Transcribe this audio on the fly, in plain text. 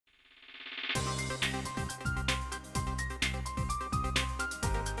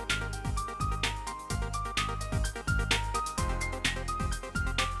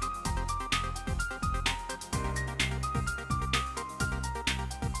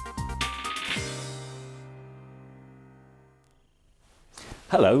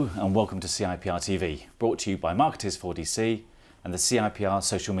Hello and welcome to CIPR TV, brought to you by Marketers 4DC and the CIPR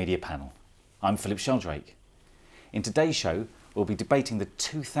social media panel. I'm Sheldrake. In today's show, we'll be debating the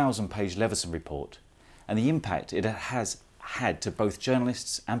 2,000-page Leveson Report and the impact it has had to both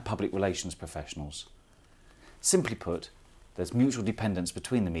journalists and public relations professionals. Simply put, there's mutual dependence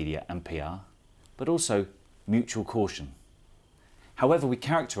between the media and PR, but also mutual caution. However we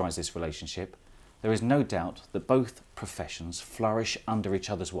characterise this relationship, there is no doubt that both professions flourish under each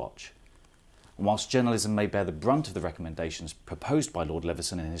other's watch. And whilst journalism may bear the brunt of the recommendations proposed by Lord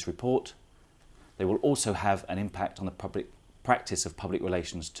Leveson in his report, they will also have an impact on the public practice of public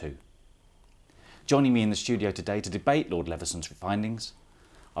relations too. Joining me in the studio today to debate Lord Leveson's findings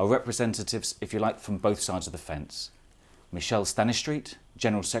are representatives, if you like, from both sides of the fence. Michelle Stanistreet,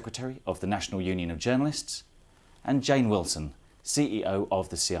 General Secretary of the National Union of Journalists, and Jane Wilson, CEO of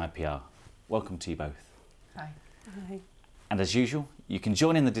the CIPR. Welcome to you both. Hi. Hi. And as usual, you can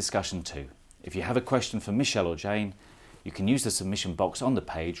join in the discussion too. If you have a question for Michelle or Jane, you can use the submission box on the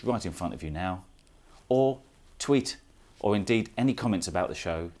page right in front of you now, or tweet, or indeed any comments about the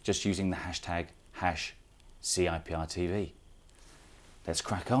show just using the hashtag #CIPRtv. Let's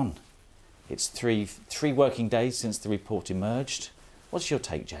crack on. It's three working days since the report emerged. What's your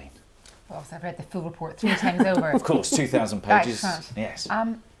take, Jane? Well, I've read the full report 3 times over. Of course, 2,000 pages. Yes.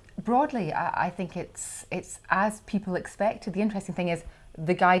 Broadly, I think it's as people expected. The interesting thing is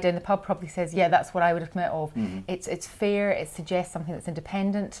the guy down the pub probably says, yeah, that's what I would have come out of. Mm-hmm. It's fair, it suggests something that's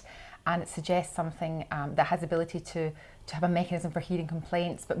independent, and it suggests something that has the ability to have a mechanism for hearing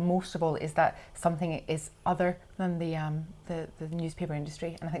complaints, but most of all is that something is other than the newspaper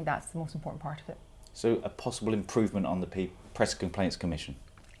industry, and I think that's the most important part of it. So a possible improvement on the Press Complaints Commission?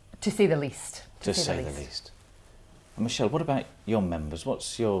 To say the least. To say the least. And Michelle, what about your members?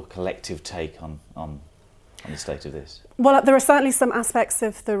 What's your collective take on the state of this? Well, there are certainly some aspects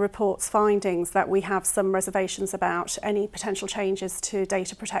of the report's findings that we have some reservations about. Any potential changes to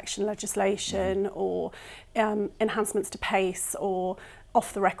data protection legislation or enhancements to PACE or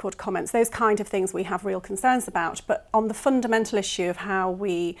off-the-record comments, those kind of things we have real concerns about. But on the fundamental issue of how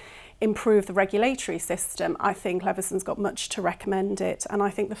we improve the regulatory system, I think Leveson's got much to recommend it, and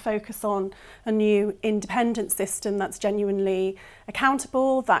I think the focus on a new independent system that's genuinely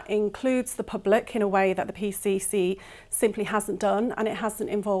accountable, that includes the public in a way that the PCC simply hasn't done, and it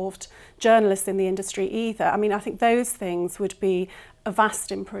hasn't involved journalists in the industry either. I mean, I think those things would be a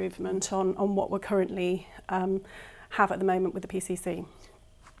vast improvement on what we're currently have at the moment with the PCC.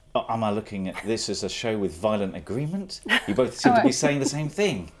 Am I looking at this as a show with violent agreement? You both seem to be saying the same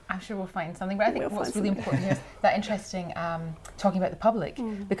thing. I'm sure we'll find something, but I think what's really important here is that interesting talking about the public,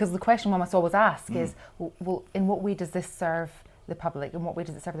 because the question one must always ask is, well, in what way does this serve the public, in what way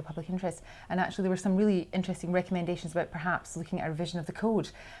does it serve the public interest? And actually there were some really interesting recommendations about perhaps looking at a revision of the code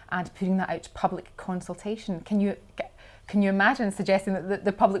and putting that out to public consultation. Can you imagine suggesting that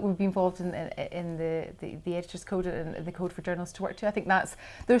the public would be involved in the editor's code and the code for journalists to work to? I think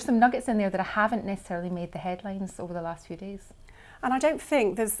there's some nuggets in there that haven't necessarily made the headlines over the last few days. And I don't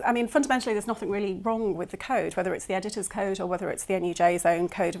think fundamentally there's nothing really wrong with the code, whether it's the editor's code or whether it's the NUJ's own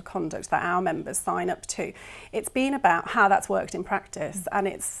code of conduct that our members sign up to. It's been about how that's worked in practice, and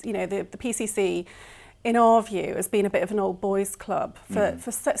it's, you know, the PCC, in our view, has been a bit of an old boys club for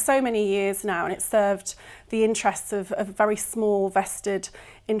so many years now, and it's served the interests of a very small vested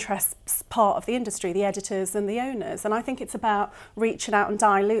interests part of the industry, the editors and the owners. And I think it's about reaching out and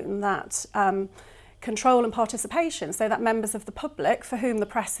diluting that control and participation so that members of the public, for whom the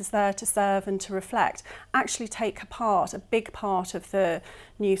press is there to serve and to reflect, actually take a big part of the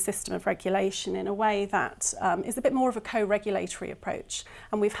new system of regulation in a way that is a bit more of a co-regulatory approach.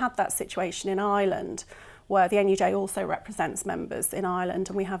 And we've had that situation in Ireland, where the NUJ also represents members in Ireland,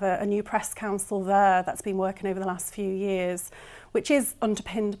 and we have a new press council there that's been working over the last few years, which is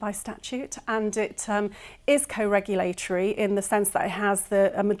underpinned by statute, and it is co-regulatory in the sense that it has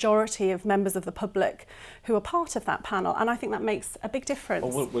a majority of members of the public who are part of that panel, and I think that makes a big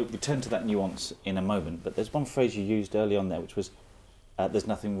difference. Well, we'll return to that nuance in a moment, but there's one phrase you used early on there, which was, there's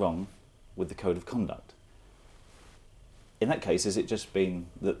nothing wrong with the code of conduct. In that case, has it just been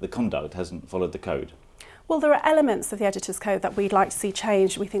that the conduct hasn't followed the code? Well, there are elements of the editor's code that we'd like to see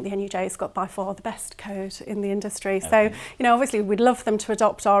changed. We think the NUJ's got by far the best code in the industry. Okay. So, you know, obviously we'd love them to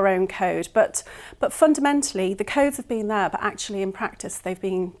adopt our own code, but fundamentally the codes have been there, but actually in practice they've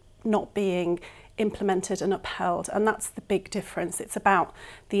been not being implemented and upheld, and that's the big difference. It's about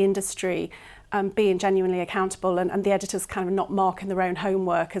the industry being genuinely accountable and the editors kind of not marking their own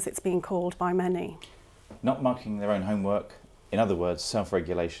homework, as it's being called by many. Not marking their own homework, in other words,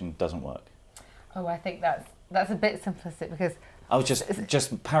 self-regulation doesn't work. Oh, I think that's a bit simplistic, because I was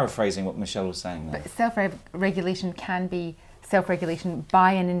just paraphrasing what Michelle was saying there. But self-regulation can be self-regulation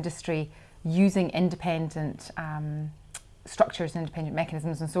by an industry using independent structures and independent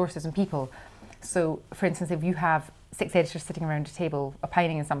mechanisms and sources and people. So, for instance, if you have 6 editors sitting around a table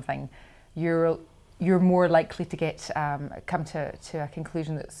opining on something, you're more likely to come to a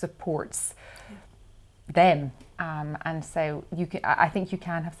conclusion that supports them. And so I think you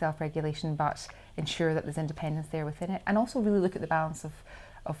can have self-regulation, but ensure that there's independence there within it, and also really look at the balance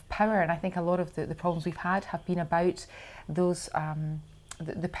of power. And I think a lot of the problems we've had have been about those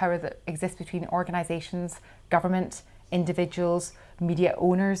the power that exists between organisations, government, individuals, media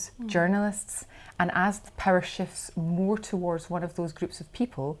owners, journalists. And as the power shifts more towards one of those groups of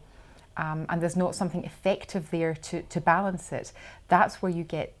people, and there's not something effective there to balance it, that's where you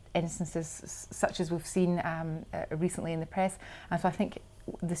get instances such as we've seen recently in the press. And so I think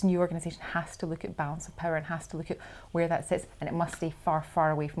this new organisation has to look at balance of power and has to look at where that sits, and it must stay far,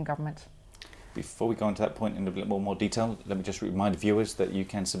 far away from government. Before we go into that point in a bit more detail, let me just remind viewers that you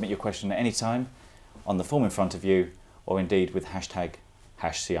can submit your question at any time on the form in front of you, or indeed with hashtag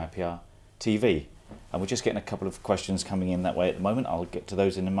 #CIPR TV. And we're just getting a couple of questions coming in that way at the moment. I'll get to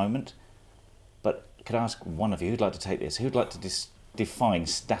those in a moment. But could I ask one of you who'd like to take this? Who'd like to define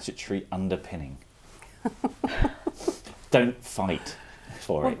statutory underpinning? Don't fight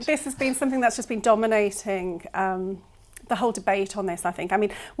for it. This has been something that's just been dominating the whole debate on this, I think. I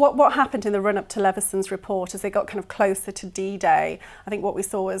mean, what happened in the run-up to Leveson's report as they got kind of closer to D-Day, I think what we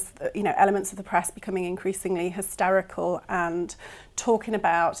saw was, elements of the press becoming increasingly hysterical and talking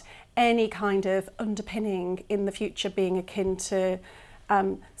about any kind of underpinning in the future being akin to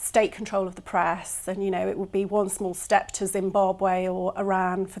state control of the press, and it would be one small step to Zimbabwe or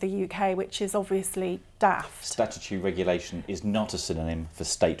Iran for the UK, which is obviously daft. Statutory regulation is not a synonym for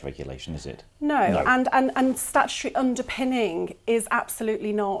state regulation, is it? No. And statutory underpinning is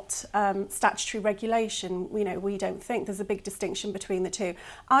absolutely not statutory regulation. We don't think there's a big distinction between the two.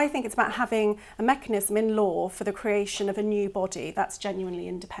 I think it's about having a mechanism in law for the creation of a new body that's genuinely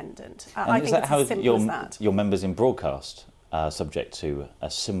independent. I think it's as simple as that. Your members in broadcast subject to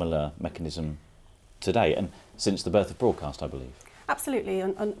a similar mechanism today, and since the birth of broadcast, I believe? Absolutely,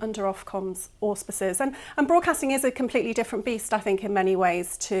 under Ofcom's auspices. And broadcasting is a completely different beast, I think, in many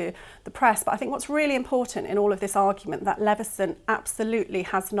ways to the press. But I think what's really important in all of this argument, that Leveson absolutely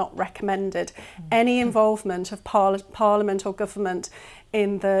has not recommended any involvement of Parliament or government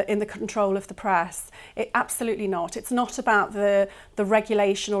in the control of the press. Absolutely not. It's not about the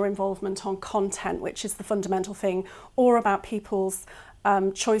regulation or involvement on content, which is the fundamental thing, or about people's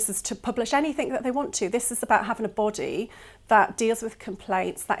choices to publish anything that they want to. This is about having a body that deals with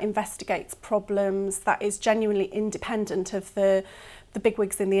complaints, that investigates problems, that is genuinely independent of the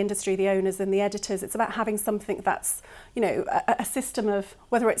bigwigs in the industry, the owners and the editors. It's about having something that's, a system of,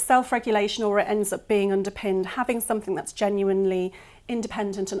 whether it's self-regulation or it ends up being underpinned, having something that's genuinely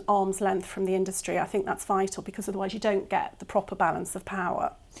independent and arm's length from the industry. I think that's vital, because otherwise you don't get the proper balance of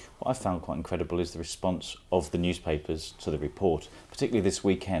power. What I found quite incredible is the response of the newspapers to the report, particularly this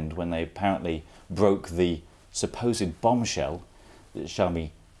weekend when they apparently broke the supposed bombshell that Shami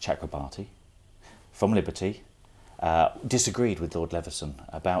Chakrabarti from Liberty disagreed with Lord Leveson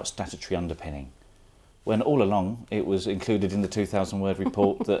about statutory underpinning, when all along it was included in the 2,000-word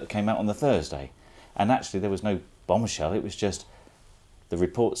report that came out on the Thursday. And actually there was no bombshell, it was just the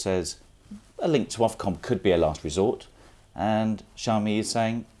report says a link to Ofcom could be a last resort, and Shami is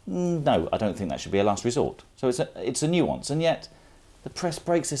saying, no, I don't think that should be a last resort. So it's a nuance, and yet the press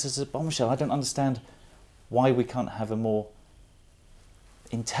breaks this as a bombshell. I don't understand why we can't have a more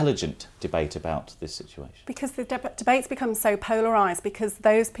intelligent debate about this situation. Because the debate's become so polarised, because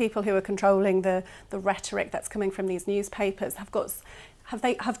those people who are controlling the rhetoric that's coming from these newspapers have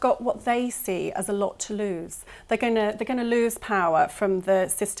got what they see as a lot to lose. They're going to lose power from the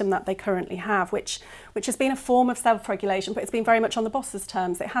system that they currently have, which has been a form of self-regulation, but it's been very much on the boss's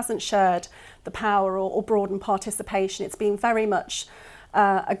terms. It hasn't shared the power or broadened participation. It's been very much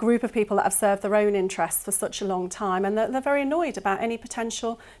a group of people that have served their own interests for such a long time, and they're very annoyed about any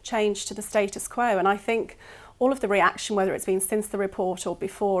potential change to the status quo. And I think all of the reaction, whether it's been since the report or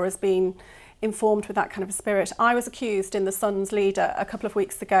before, has been informed with that kind of a spirit. I was accused in the Sun's leader a couple of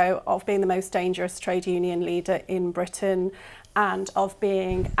weeks ago of being the most dangerous trade union leader in Britain, and of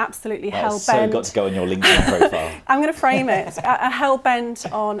being absolutely hell-bent. So got to go on your LinkedIn profile. I'm going to frame it.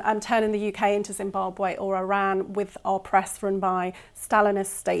 Hell-bent on turning the UK into Zimbabwe or Iran, with our press run by Stalinist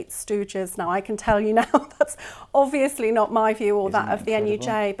state stooges. Now, I can tell you now that's obviously not my view or that of the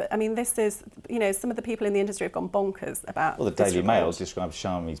NUJ, but I mean, this is, some of the people in the industry have gone bonkers about. Well, the Daily Mail described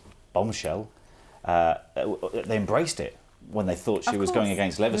Shami's bombshell. They embraced it. when they thought she was going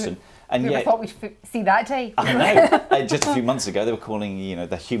against Leveson. And Who yet, thought we'd see that day? I know. Just a few months ago, they were calling, you know,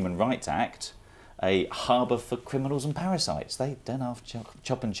 the Human Rights Act a harbour for criminals and parasites. They don't have to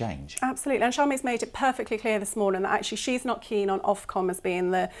chop and change. Absolutely, and Charmaine's made it perfectly clear this morning that actually she's not keen on Ofcom as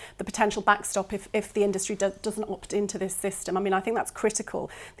being the potential backstop if the industry doesn't opt into this system. I mean, I think that's critical.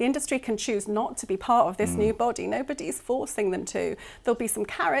 The industry can choose not to be part of this new body. Nobody's forcing them to. There'll be some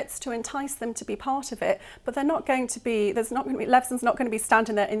carrots to entice them to be part of it, but they're not going to be, Leveson's not going to be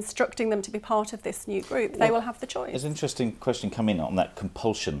standing there instructing them to be part of this new group. They will have the choice. There's an interesting question coming on that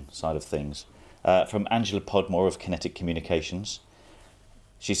compulsion side of things. From Angela Podmore of Kinetic Communications.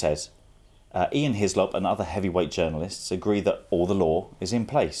 She says, Ian Hislop and other heavyweight journalists agree that all the law is in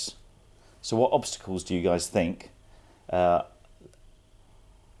place. So what obstacles do you guys think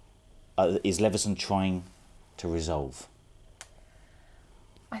is Leveson trying to resolve?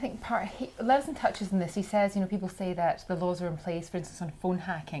 I think Leveson touches on this. He says, you know, people say that the laws are in place, for instance, on phone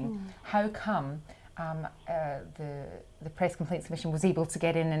hacking. How come the Press Complaints Commission was able to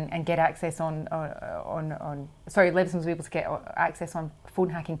get in and get access Leveson was able to get access on phone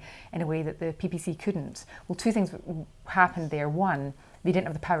hacking in a way that the PPC couldn't? Well, two things happened there. One, they didn't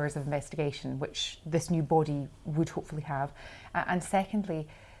have the powers of investigation, which this new body would hopefully have. And secondly,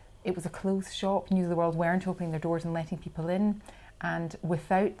 it was a closed shop. News of the World weren't opening their doors and letting people in. And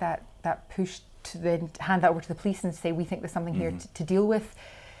without that push to then hand that over to the police and say, we think there's something here to deal with,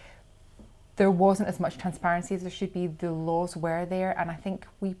 there wasn't as much transparency as there should be. The laws were there, and I think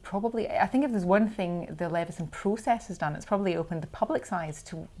if there's one thing the Leveson process has done, it's probably opened the public's eyes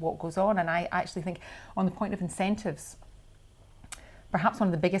to what goes on. And I actually think on the point of incentives, perhaps one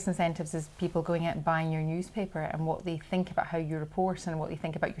of the biggest incentives is people going out and buying your newspaper and what they think about how you report and what they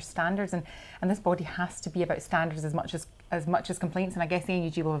think about your standards. And this body has to be about standards as much as complaints, and I guess the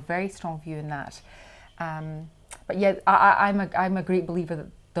NUG will have a very strong view in that. But yeah, I'm a great believer that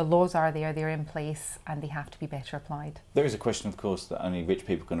the laws are there, they're in place, and they have to be better applied. There is a question, of course, that only rich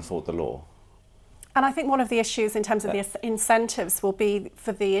people can afford the law. And I think one of the issues in terms of the incentives will be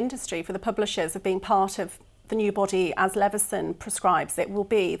for the industry, for the publishers, of being part of the new body as Leveson prescribes. It will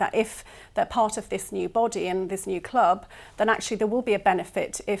be that if they're part of this new body and this new club, then actually there will be a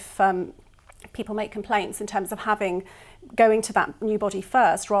benefit if people make complaints in terms of going to that new body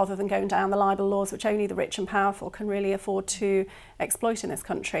first rather than going down the libel laws, which only the rich and powerful can really afford to exploit in this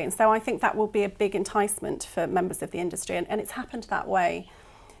country. And so I think that will be a big enticement for members of the industry, and it's happened that way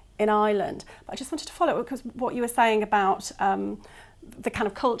in Ireland. But I just wanted to follow up because what you were saying about the kind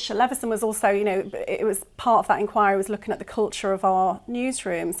of culture. Leveson was also, you know, it was part of that inquiry was looking at the culture of our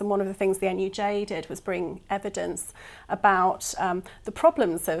newsrooms, and one of the things the NUJ did was bring evidence about the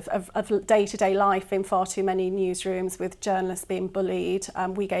problems of day-to-day life in far too many newsrooms with journalists being bullied.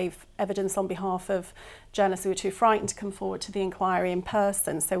 We gave evidence on behalf of journalists who were too frightened to come forward to the inquiry in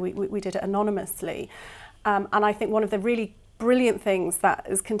person, so we did it anonymously. And I think one of the really brilliant things that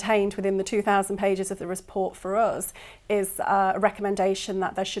is contained within the 2,000 pages of the report for us is a recommendation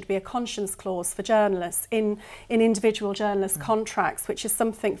that there should be a conscience clause for journalists in individual journalist contracts, which is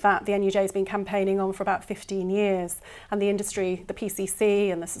something that the NUJ has been campaigning on for about 15 years. And the industry, the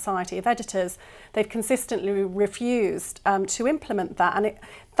PCC and the Society of Editors, they've consistently refused to implement that. And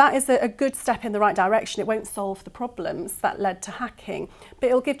that is a good step in the right direction. It won't solve the problems that led to hacking, but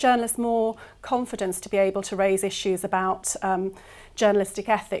it'll give journalists more confidence to be able to raise issues about journalistic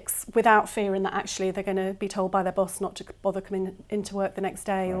ethics without fearing that actually they're going to be told by their boss not to bother coming into work the next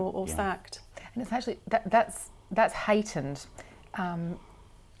day or sacked. And it's actually, that's heightened.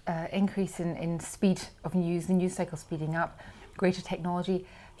 Increase in speed of news, the news cycle speeding up, greater technology,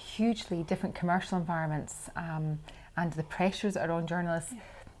 hugely different commercial environments, and the pressures that are on journalists.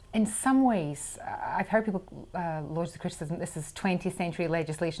 In some ways, I've heard people lodge the criticism this is 20th century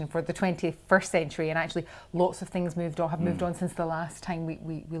legislation for the 21st century, and actually lots of things have moved on since the last time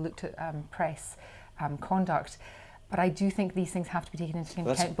we looked at press conduct. But I do think these things have to be taken into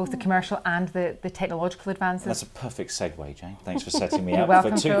account, both the commercial and the technological advances. That's a perfect segue, Jane. Thanks for setting me up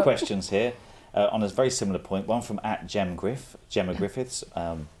for two questions here on a very similar point. One from @Gemma Griffiths,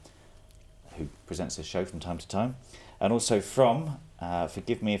 who presents this show from time to time, and also from,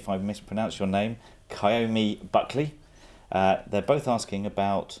 forgive me if I mispronounce your name, Kaomi Buckley. They're both asking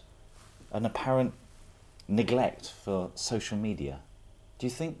about an apparent neglect for social media. Do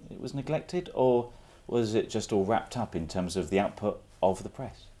you think it was neglected, or was it just all wrapped up in terms of the output of the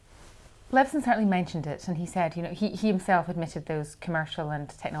press? Leveson certainly mentioned it, and he said, you know, he himself admitted those commercial and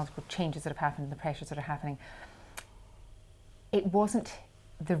technological changes that have happened, the pressures that are happening. It wasn't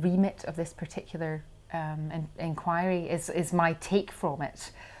the remit of this particular inquiry, is my take from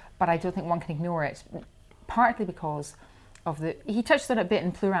it, but I don't think one can ignore it, partly because he touched on it a bit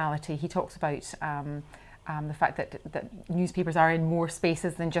in plurality. He talks about the fact that newspapers are in more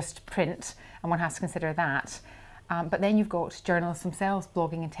spaces than just print, and one has to consider that. But then you've got journalists themselves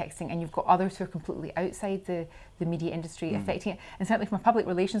blogging and texting, and you've got others who are completely outside the media industry affecting it. And certainly from a public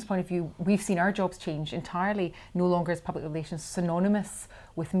relations point of view, we've seen our jobs change entirely. No longer is public relations synonymous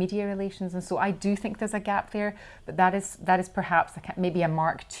with media relations. And so I do think there's a gap there, but that is perhaps maybe a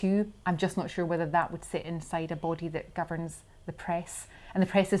Mark II. I'm just not sure whether that would sit inside a body that governs the press. And the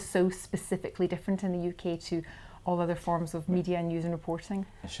press is so specifically different in the UK to all other forms of media and news and reporting.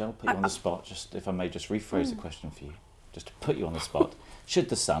 Michelle, put you on the spot, just if I may just rephrase the question for you, just to put you on the spot. Should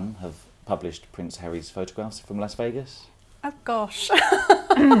The Sun have published Prince Harry's photographs from Las Vegas? Oh gosh,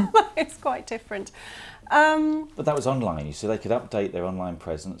 it's quite different. But that was online, so they could update their online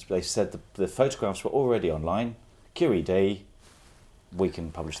presence. They said the photographs were already online. QED, we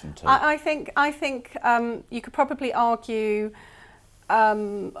can publish them too. I think you could probably argue,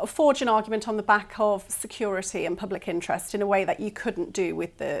 forge an argument on the back of security and public interest in a way that you couldn't do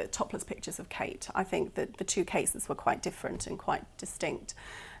with the topless pictures of Kate. I think that the two cases were quite different and quite distinct.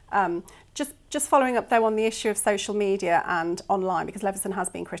 Just following up though on the issue of social media and online, because Leveson has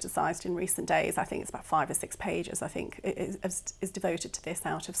been criticised in recent days. I think it's about 5 or 6 pages, I think, is devoted to this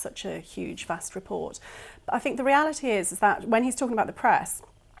out of such a huge, vast report. But I think the reality is that when he's talking about the press,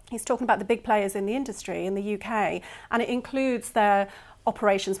 he's talking about the big players in the industry in the UK, and it includes their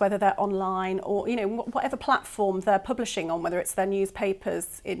operations, whether they're online or, you know, whatever platform they're publishing on, whether it's their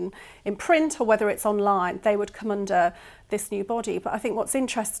newspapers in print or whether it's online, they would come under this new body. But I think what's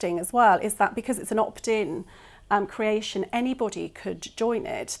interesting as well is that because it's an opt-in creation, anybody could join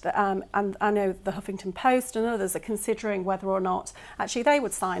it. And I know the Huffington Post and others are considering whether or not actually they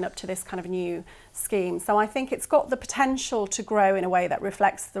would sign up to this kind of new scheme. So I think it's got the potential to grow in a way that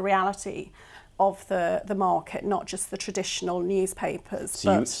reflects the reality of the market, not just the traditional newspapers.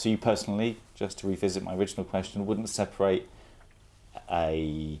 So you personally, just to revisit my original question, wouldn't separate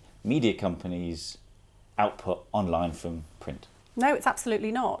a media company's output online from print? No, it's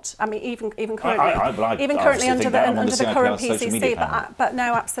absolutely not. I mean, even currently, even currently under the current PCC, but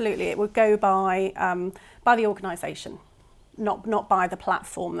no, absolutely, it would go by the organisation, not by the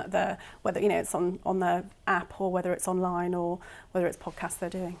platform that whether it's on the app or whether it's online or whether it's podcasts they're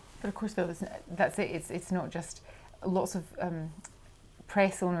doing. But of course, though, that's it. It's not just lots of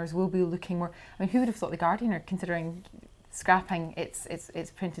press owners will be looking more. I mean, who would have thought the Guardian are considering scrapping its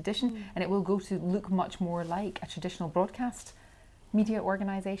print edition, and it will go to look much more like a traditional broadcast media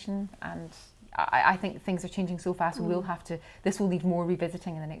organisation. And I think things are changing so fast. We'll have to. This will need more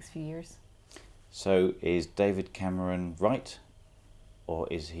revisiting in the next few years. So, is David Cameron right, or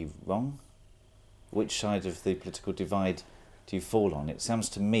is he wrong? Which side of the political divide do you fall on? It sounds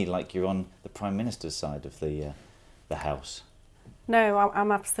to me like you're on the Prime Minister's side of the House. No,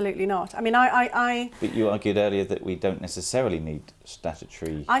 I'm absolutely not. I mean, But you argued earlier that we don't necessarily need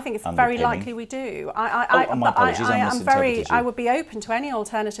statutory. I think it's very likely we do. My apologies. I would be open to any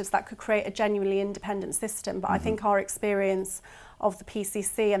alternatives that could create a genuinely independent system. But I think our experience of the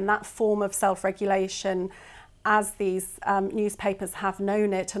PCC and that form of self-regulation, as these newspapers have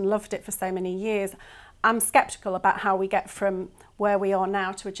known it and loved it for so many years, I'm sceptical about how we get from where we are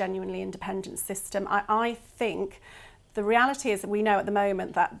now to a genuinely independent system. I think the reality is that we know at the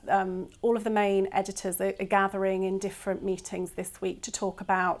moment that all of the main editors are gathering in different meetings this week to talk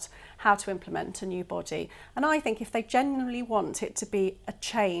about how to implement a new body. And I think if they genuinely want it to be a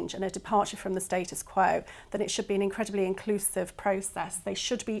change and a departure from the status quo, then it should be an incredibly inclusive process. They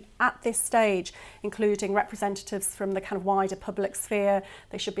should be, at this stage, including representatives from the kind of wider public sphere.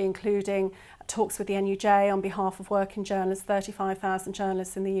 They should be including talks with the NUJ on behalf of working journalists, 35,000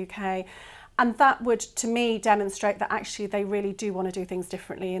 journalists in the UK. And that would, to me, demonstrate that actually they really do want to do things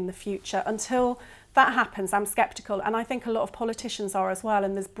differently in the future. Until that happens, I'm sceptical, and I think a lot of politicians are as well,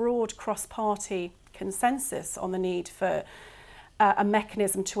 and there's broad cross-party consensus on the need for a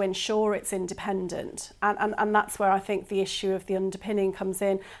mechanism to ensure it's independent. And that's where I think the issue of the underpinning comes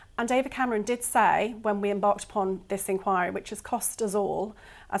in. And David Cameron did say, when we embarked upon this inquiry, which has cost us all,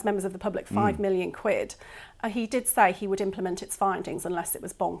 as members of the public, £5 million, he did say he would implement its findings unless it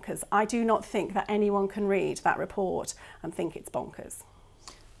was bonkers. I do not think that anyone can read that report and think it's bonkers.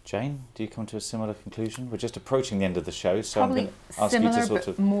 Jane, do you come to a similar conclusion? We're just approaching the end of the show, so probably I'm going to ask similar, you to sort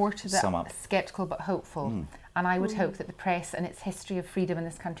of more to sum that, up. sceptical but hopeful. And I would hope that the press and its history of freedom in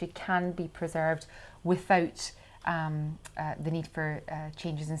this country can be preserved without the need for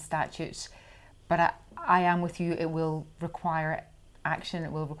changes in statutes. But I am with you, it will require action,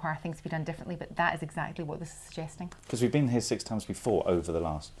 it will require things to be done differently, but that is exactly what this is suggesting. Because we've been here 6 times before over the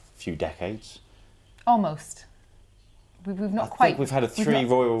last few decades. Almost. we've not I quite. think we've had three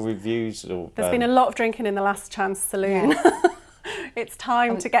royal reviews. Or, there's been a lot of drinking in the Last Chance saloon. Yeah. It's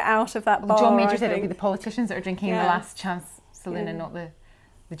time to get out of that bar. John Major said it'll be the politicians that are drinking in the Yeah. Last Chance saloon and not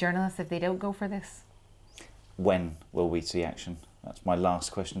the journalists if they don't go for this. When will we see action? That's my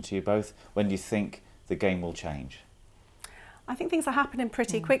last question to you both. When do you think the game will change? I think things are happening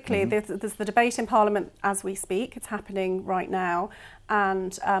pretty quickly. There's the debate in Parliament as we speak. It's happening right now.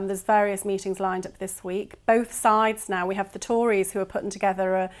 And there's various meetings lined up this week. Both sides now, we have the Tories who are putting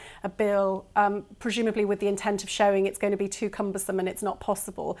together a bill, presumably with the intent of showing it's going to be too cumbersome and it's not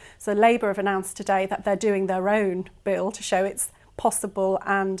possible. So Labour have announced today that they're doing their own bill to show it's possible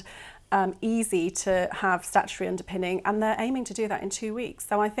and easy to have statutory underpinning, and they're aiming to do that in 2 weeks.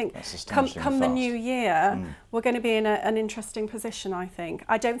 So I think come the new year, we're going to be in an interesting position, I think.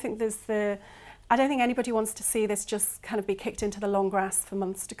 I don't think anybody wants to see this just kind of be kicked into the long grass for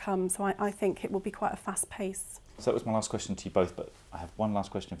months to come. So I think it will be quite a fast pace. So that was my last question to you both, but I have one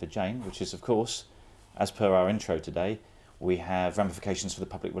last question for Jane, which is, of course, as per our intro today, we have ramifications for the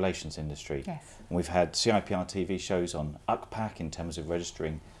public relations industry. Yes. And we've had CIPR TV shows on UCPAC in terms of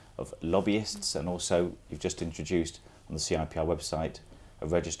registering of lobbyists, and also you've just introduced on the CIPR website a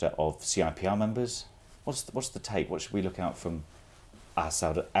register of CIPR members. What's the take? What should we look out from our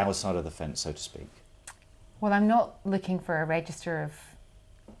side of the fence, so to speak? Well, I'm not looking for a register of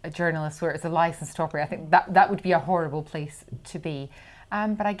a journalist where it's a licence to operate. I think that would be a horrible place to be.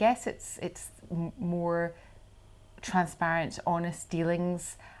 But I guess it's more transparent, honest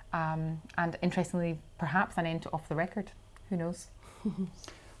dealings, and interestingly, perhaps an end to off the record. Who knows?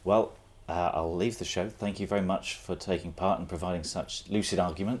 Well, I'll leave the show. Thank you very much for taking part and providing such lucid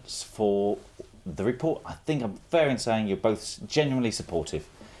arguments for the report. I think I'm fair in saying you're both genuinely supportive,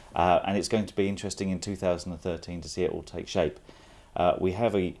 and it's going to be interesting in 2013 to see it all take shape. We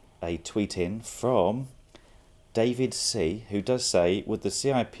have a tweet in from David C, who does say, would the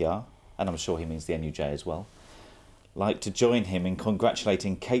CIPR, and I'm sure he means the NUJ as well, like to join him in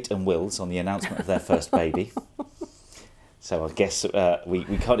congratulating Kate and Wills on the announcement of their first baby. So I guess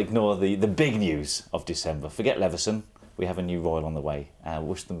we can't ignore the big news of December. Forget Leveson, we have a new royal on the way.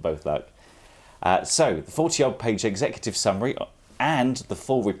 Wish them both luck. So the 40-odd page executive summary and the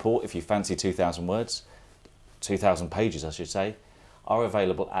full report, if you fancy 2,000 words, 2,000 pages I should say, are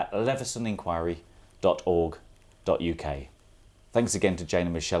available at levesoninquiry.org.uk. Thanks again to Jane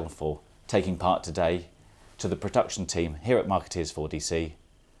and Michelle for taking part today, to the production team here at Marketeers 4DC,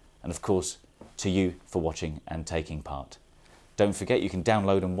 and of course to you for watching and taking part. Don't forget you can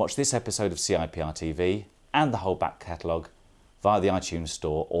download and watch this episode of CIPR TV and the whole back catalogue via the iTunes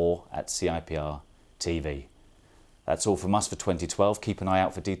Store or at CIPR TV. That's all from us for 2012. Keep an eye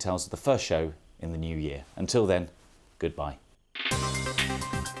out for details of the first show in the new year. Until then, goodbye.